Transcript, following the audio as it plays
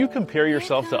You compare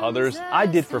yourself to others? I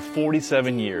did for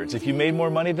 47 years. If you made more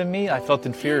money than me, I felt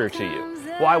inferior to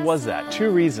you. Why was that?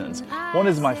 Two reasons. One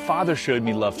is my father showed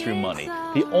me love through money,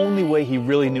 the only way he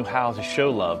really knew how to show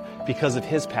love because of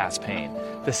his past pain.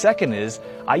 The second is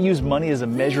I used money as a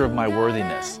measure of my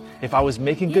worthiness. If I was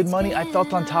making good money, I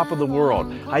felt on top of the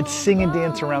world. I'd sing and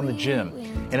dance around the gym.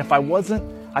 And if I wasn't,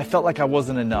 I felt like I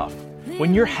wasn't enough.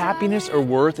 When your happiness or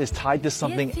worth is tied to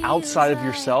something outside of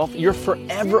yourself, you're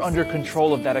forever under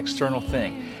control of that external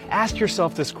thing. Ask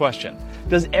yourself this question.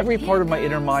 Does every part of my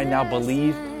inner mind now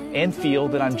believe and feel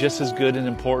that I'm just as good and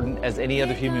important as any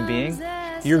other human being?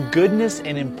 Your goodness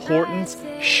and importance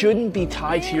shouldn't be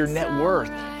tied to your net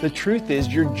worth. The truth is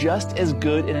you're just as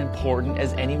good and important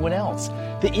as anyone else.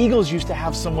 The Eagles used to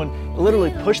have someone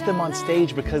literally push them on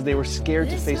stage because they were scared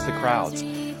to face the crowds.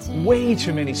 Way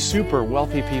too many super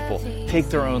wealthy people take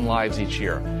their own lives each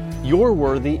year. You're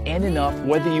worthy and enough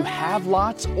whether you have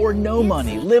lots or no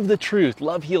money. Live the truth.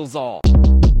 Love heals all.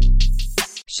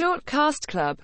 Short Cast Club